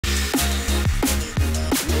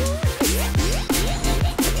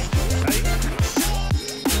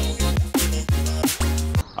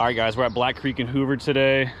All right, guys, we're at Black Creek in Hoover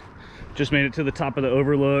today. Just made it to the top of the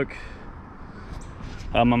overlook.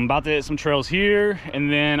 I'm about to hit some trails here,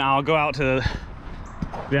 and then I'll go out to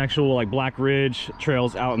the actual like Black Ridge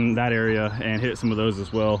trails out in that area and hit some of those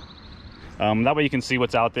as well. That way you can see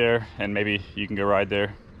what's out there, and maybe you can go ride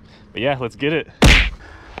there. But yeah, let's get it.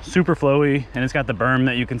 Super flowy, and it's got the berm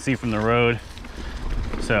that you can see from the road.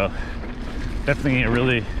 So definitely a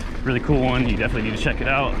really cool one. You definitely need to check it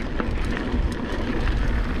out.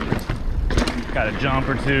 Got a jump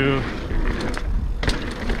or two.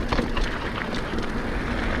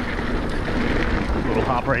 Little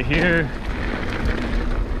hop right here.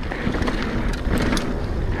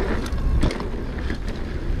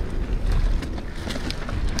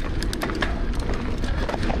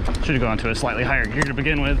 Should have gone to a slightly higher gear to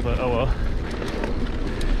begin with, but oh well.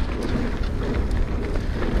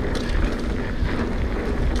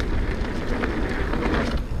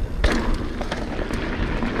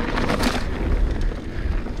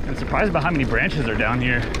 I'm surprised about how many branches are down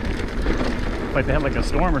here. Like they had like a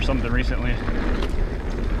storm or something recently.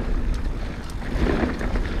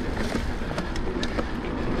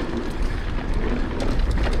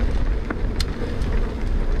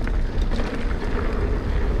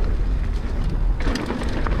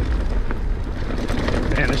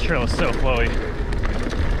 Man, this trail is so flowy.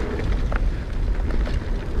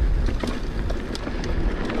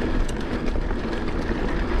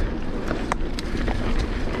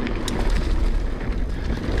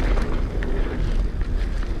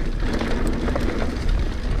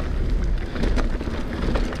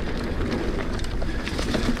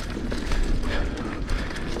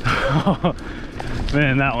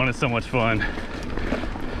 Man, that one is so much fun.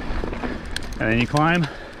 And then you climb,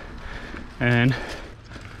 and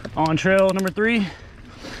on trail number 3.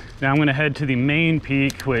 Now I'm gonna head to the main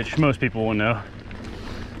peak, which most people will know.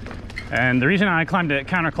 And the reason I climbed it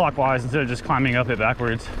counterclockwise instead of just climbing up it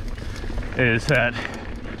backwards is that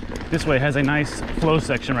this way has a nice flow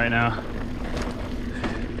section right now.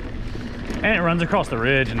 And it runs across the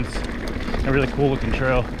ridge, and it's a really cool looking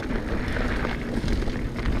trail.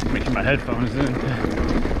 Make sure my headphones in.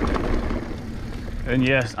 And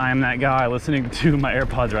yes, I am that guy listening to my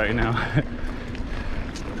AirPods right now.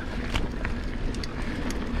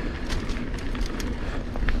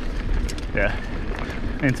 Yeah,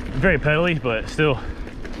 and it's very pedally, but still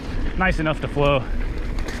nice enough to flow.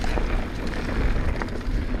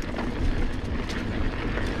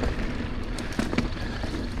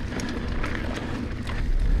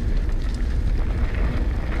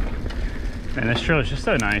 And this trail is just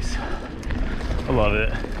so nice. I love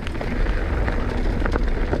it.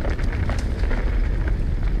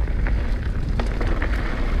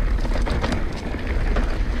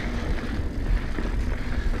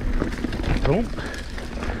 Boom.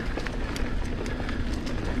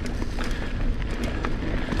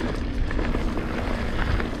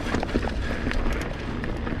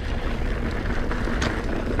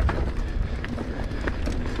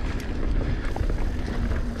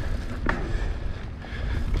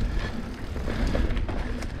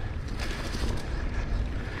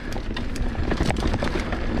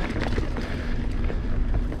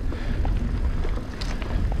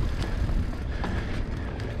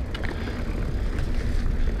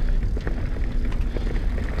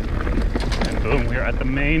 Boom, we're at the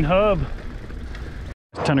main hub.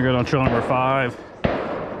 It's time to go down trail number 5.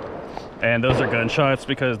 And those are gunshots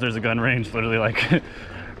because there's a gun range literally like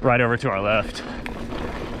right over to our left.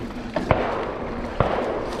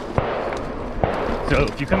 So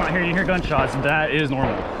if you come out here and you hear gunshots, that is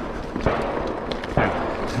normal. Okay.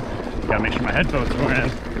 Gotta make sure my headphones are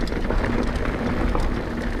in.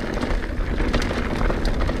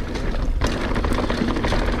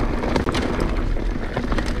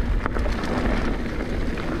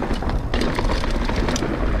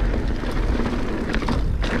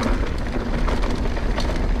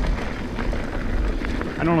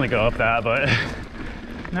 I normally go up that, but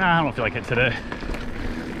nah, I don't feel like it today.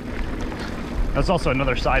 There's also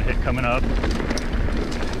another side hit coming up. If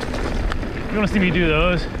you want to see me do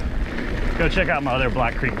those, go check out my other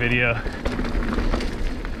Black Creek video.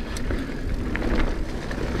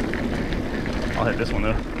 I'll hit this one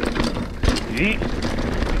though. Yeet.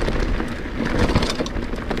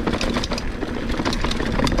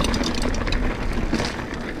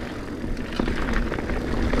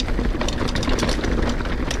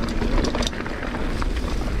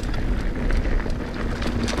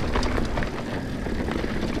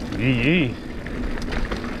 Yee.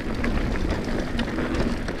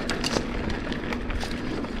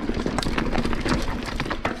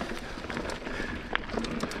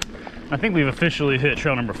 I think we've officially hit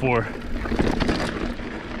trail number 4.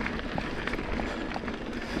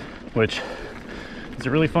 which is a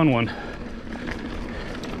really fun one.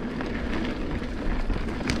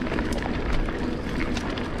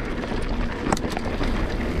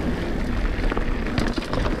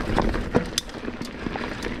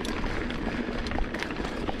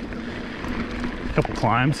 Couple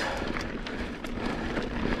climbs.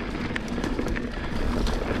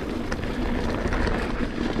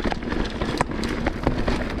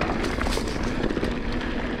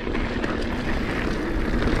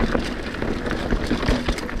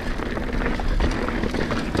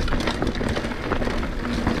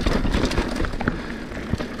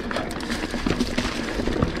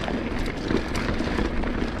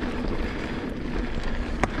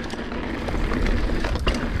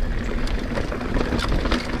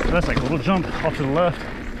 That's like a little jump off to the left.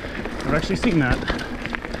 I've actually seen that,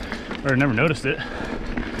 or never noticed it.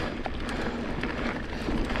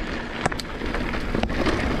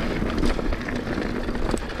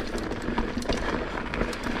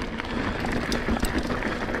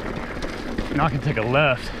 Now I can take a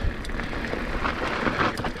left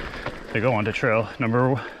to go onto trail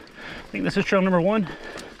number, I think this is trail number 1.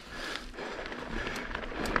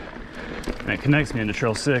 And it connects me into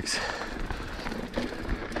trail 6.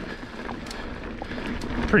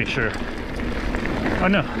 Pretty sure. Oh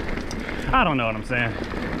no, I don't know what I'm saying.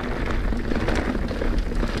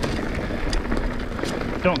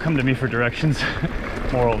 Don't come to me for directions.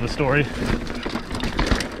 Moral of the story.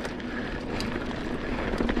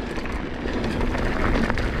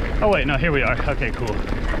 Oh wait, no, here we are. Okay, cool.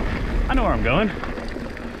 I know where I'm going.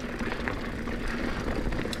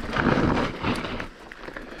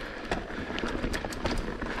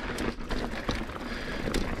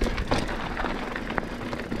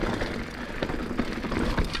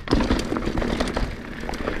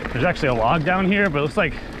 There's actually a log down here, but it looks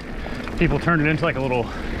like people turned it into like a little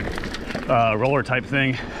roller type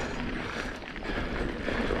thing.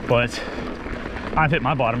 But I've hit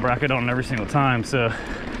my bottom bracket on it every single time, so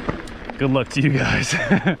good luck to you guys.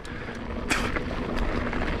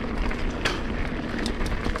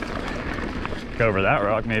 Go over that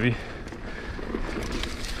rock maybe.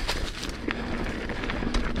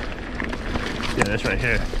 Yeah, this right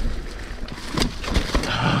here.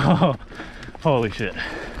 Oh, holy shit.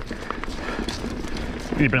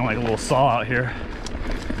 Need to bring like a little saw out here.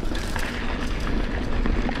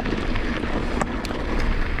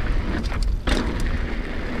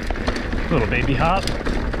 Little baby hop.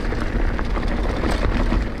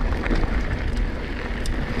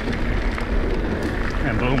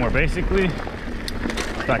 And boom, we're basically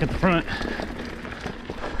back at the front.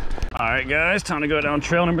 All right, guys, time to go down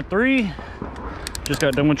trail number 3. Just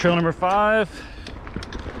got done with trail number 5.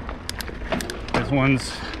 This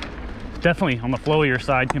one's definitely on the flowier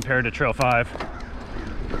side compared to trail 5.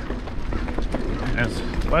 It's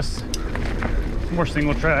less, more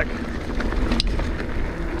single track.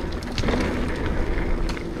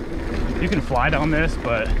 You can fly down this,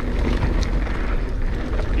 but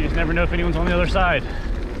you just never know if anyone's on the other side.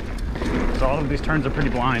 So all of these turns are pretty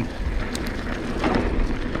blind.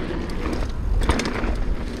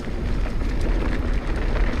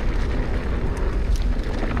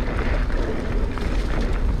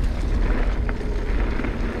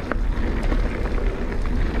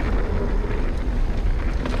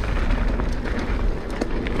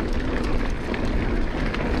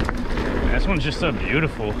 This one's just so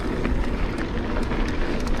beautiful.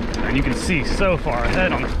 And you can see so far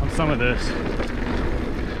ahead on some of this.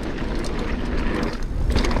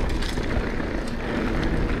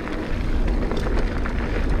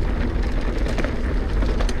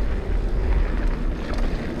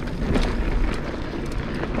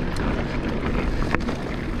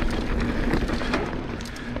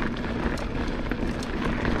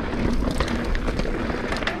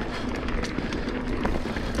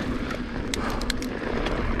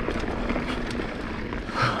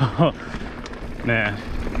 Man,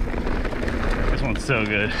 this one's so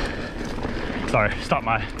good. Sorry,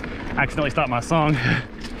 accidentally stopped my song.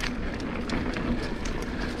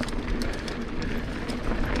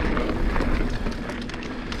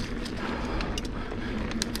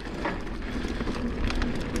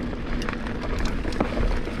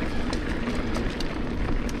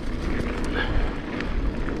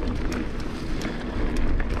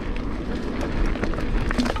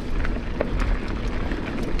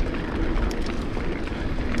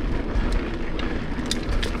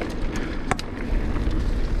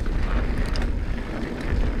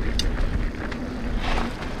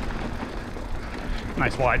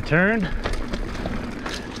 Nice wide turn.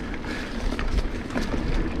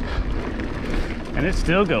 And it's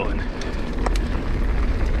still going.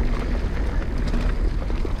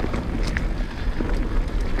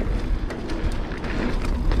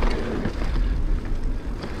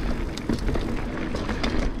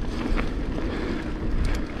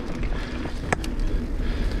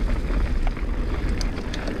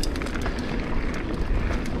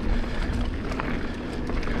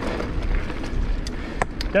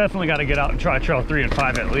 Definitely got to get out and try trail 3 and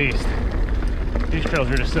 5 at least. These trails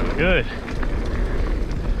are just so good.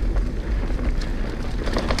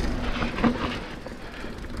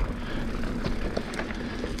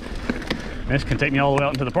 This can take me all the way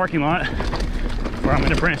out into the parking lot, where I'm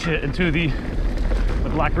going to branch it into the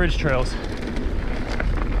Black Ridge trails.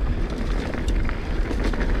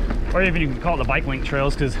 Or even you can call it the bike link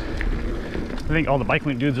trails, because I think all the bike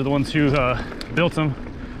link dudes are the ones who built them.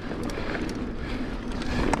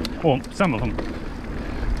 Well, some of them.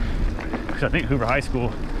 Because I think Hoover High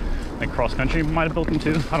School, like cross country, might have built them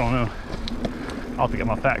too. I don't know. I'll have to get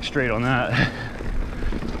my facts straight on that.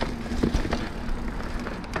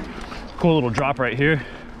 Cool little drop right here.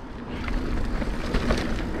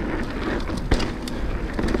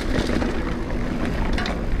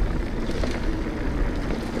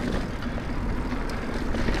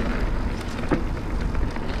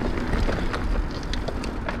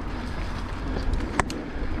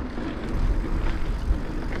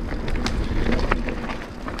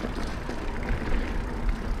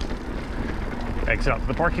 Exit out to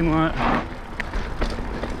the parking lot.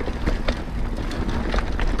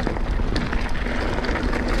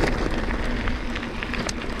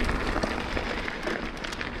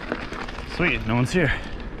 Sweet, no one's here.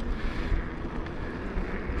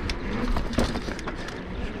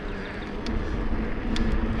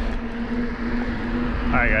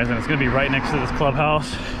 All right, guys, and it's gonna be right next to this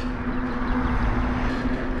clubhouse.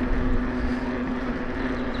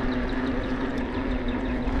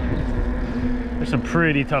 There's some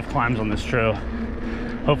pretty tough climbs on this trail.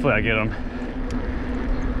 Hopefully I get them.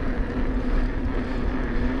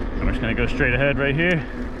 I'm just gonna go straight ahead right here.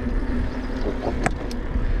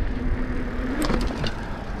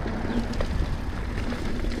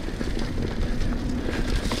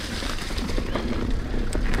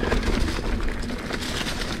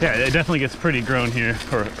 Yeah, it definitely gets pretty grown here,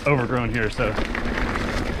 or overgrown here, so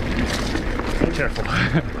be careful.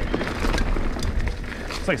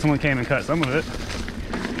 Looks like someone came and cut some of it.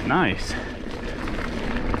 Nice.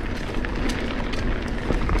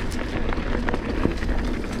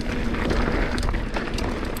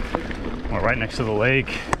 We're right next to the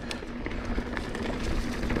lake.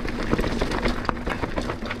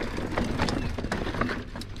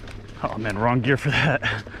 Oh man, wrong gear for that.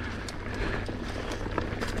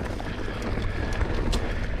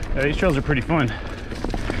 Yeah, these trails are pretty fun.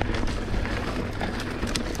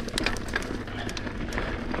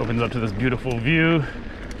 Opens up to this beautiful view.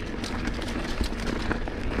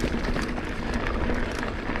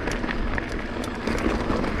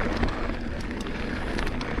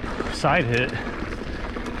 Side hit.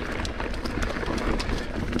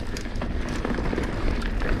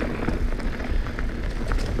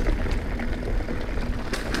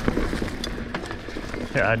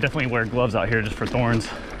 Yeah, I definitely wear gloves out here just for thorns.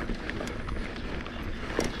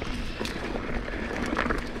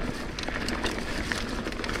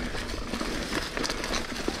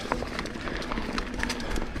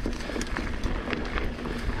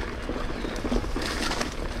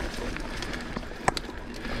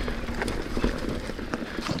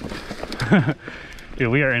 Dude,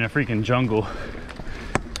 we are in a freaking jungle.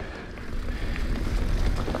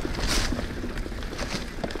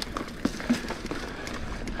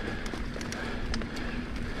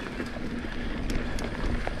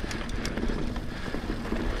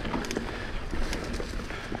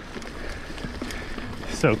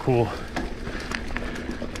 So cool.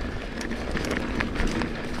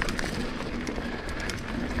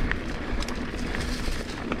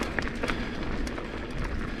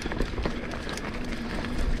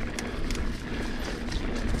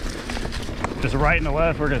 Just right and the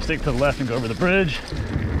left. We're gonna stick to the left and go over the bridge.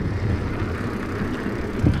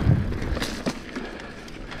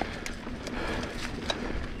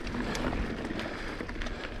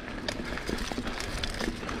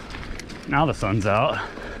 Now the sun's out.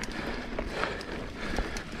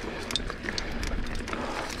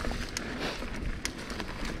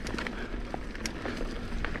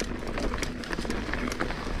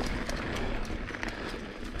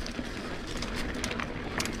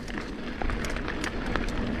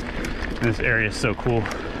 This area is so cool.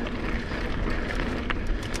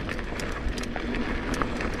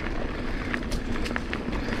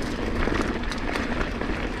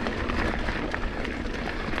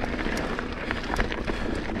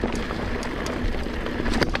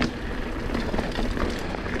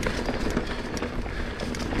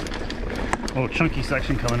 Little chunky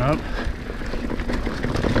section coming up.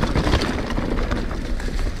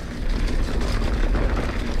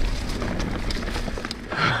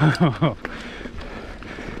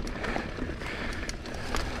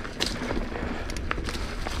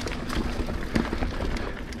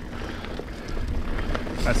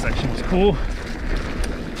 That section was cool.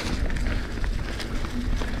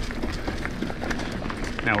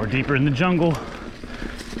 Now we're deeper in the jungle.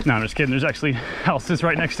 No, I'm just kidding. There's actually houses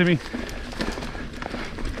right next to me.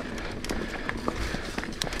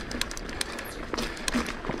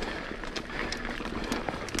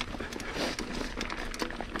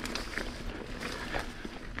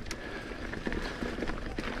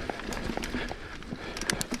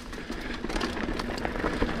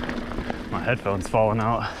 My headphones falling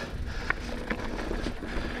out.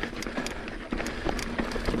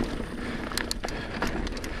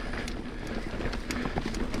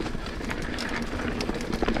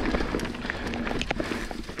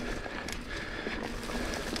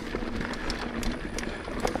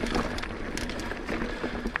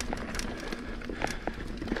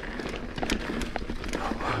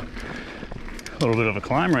 A little bit of a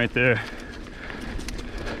climb right there.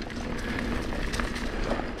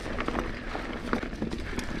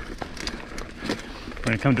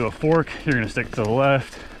 When you come to a fork, you're gonna stick to the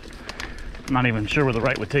left. I'm not even sure where the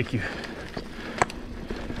right would take you.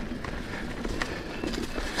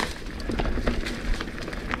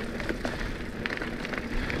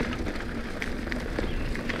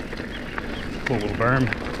 Cool little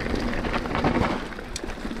berm.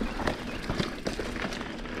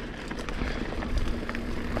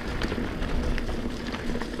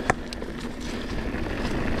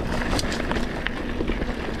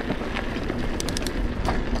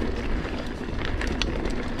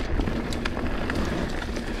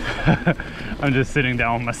 I'm just sitting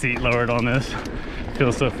down with my seat lowered on this.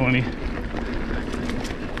 Feels so funny.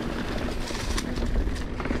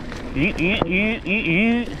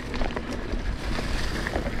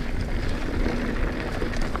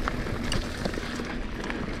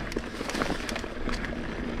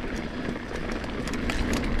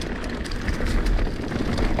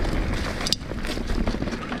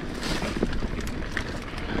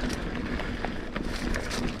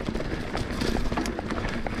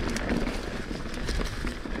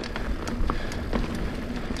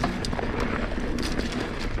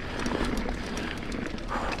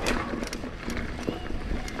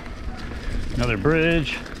 Another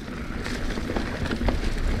bridge.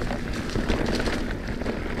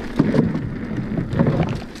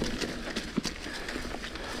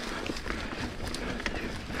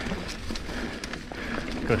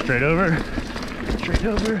 Go straight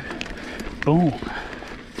over, boom.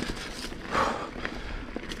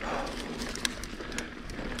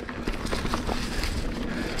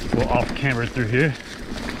 We'll off camber through here.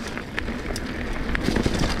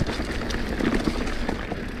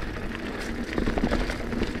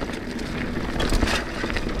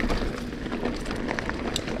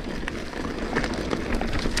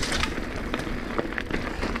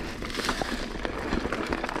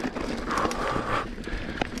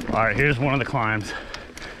 All right, here's one of the climbs.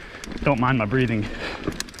 Don't mind my breathing.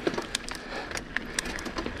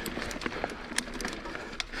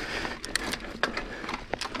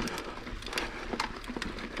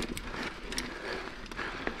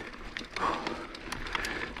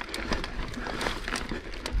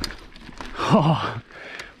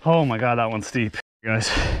 Oh my God, that one's steep,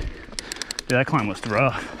 guys. Yeah, that climb was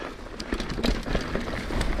rough.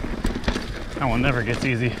 That one never gets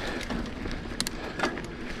easy.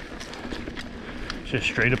 Just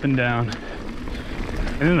straight up and down.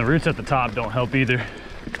 And then the roots at the top don't help either.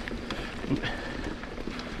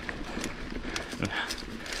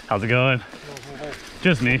 How's it going?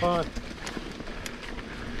 Just me. I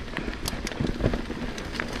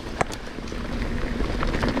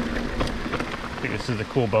think this is a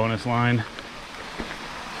cool bonus line.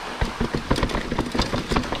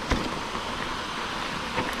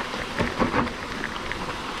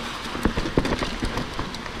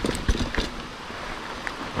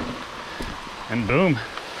 And boom,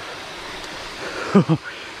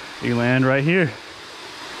 you land right here.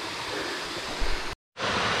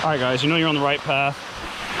 All right, guys, you know you're on the right path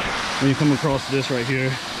when you come across this right here.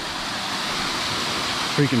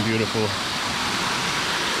 Freaking beautiful.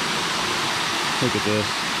 Look at this.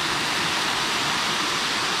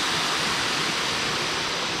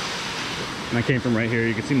 And I came from right here.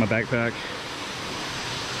 You can see my backpack.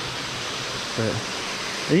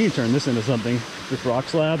 But you can turn this into something. This rock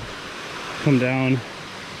slab. Come down.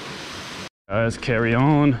 Guys, carry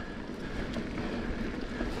on.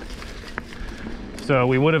 So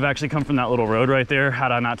we would have actually come from that little road right there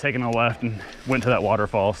had I not taken a left and went to that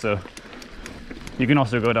waterfall. So you can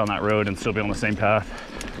also go down that road and still be on the same path.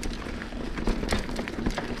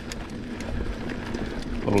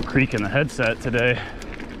 Little creak in the headset today.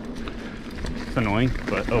 It's annoying,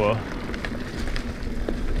 but oh well.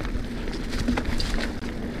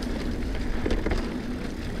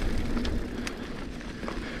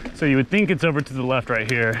 So you would think it's over to the left right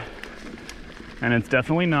here, and it's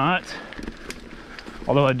definitely not.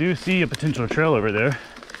 Although I do see a potential trail over there.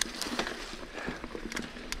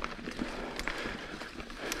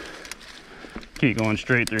 Keep going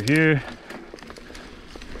straight through here.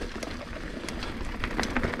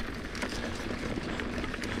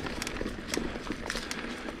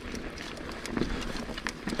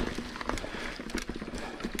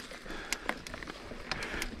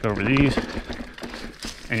 Go over these.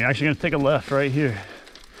 And you're actually gonna take a left right here.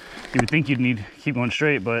 You would think you'd need to keep going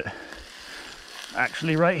straight, but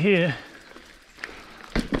actually right here.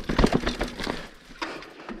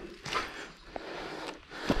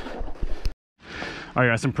 All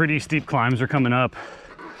right, some pretty steep climbs are coming up,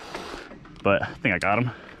 but I think I got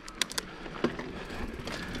them.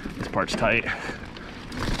 This part's tight.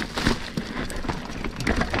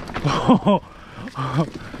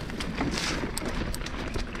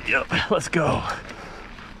 Yep, let's go.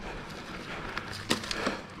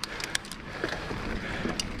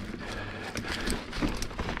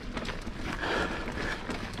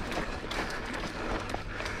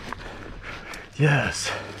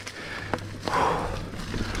 Yes.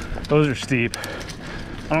 Those are steep.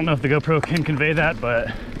 I don't know if the GoPro can convey that,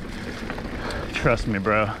 but trust me,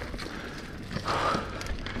 bro.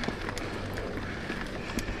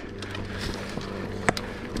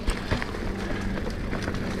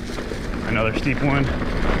 Another steep one.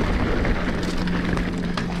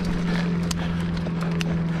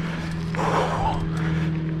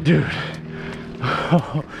 Dude.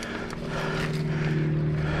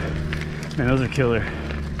 Man, those are killer.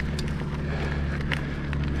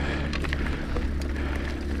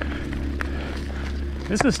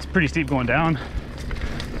 This is pretty steep going down.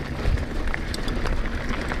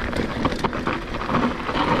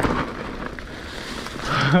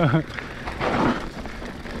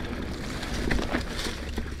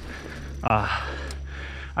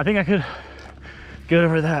 I think I could get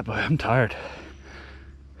over that, but I'm tired.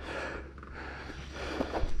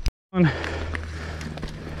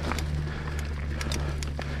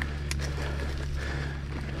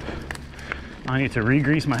 I need to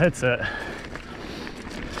re-grease my headset.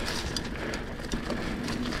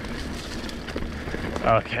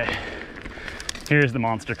 Okay, here's the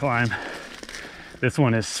monster climb. This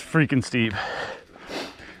one is freaking steep.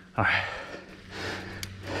 All right,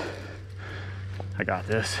 I got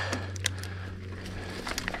this.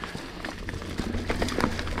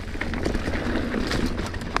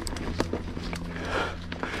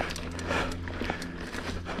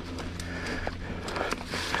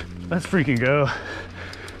 Let's freaking go.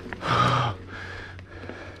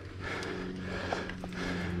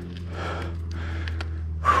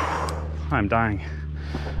 I'm dying.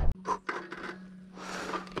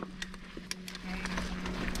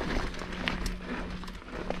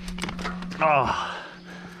 Oh,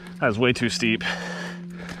 that was way too steep.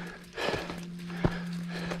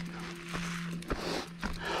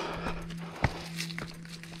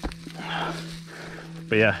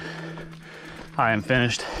 But yeah, I am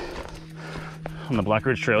finished on the Black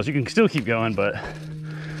Ridge trails. You can still keep going, but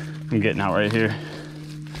I'm getting out right here.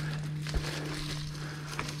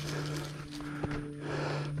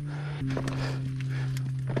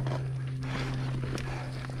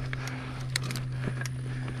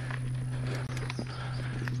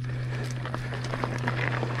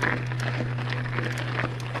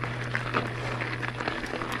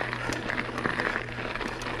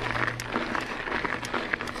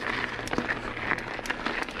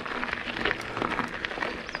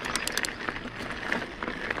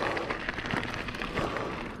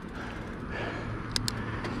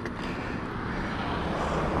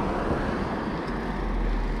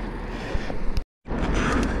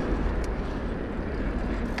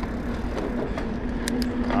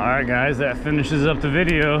 All right, guys, that finishes up the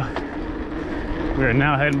video. We are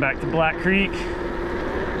now heading back to Black Creek.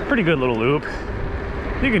 Pretty good little loop.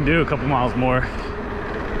 You can do a couple miles more,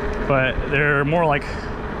 but they're more like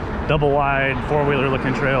double wide, four-wheeler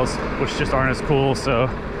looking trails, which just aren't as cool. So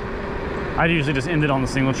I'd usually just end it on the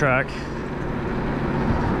single track.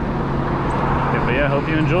 But yeah, hope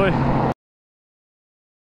you enjoy.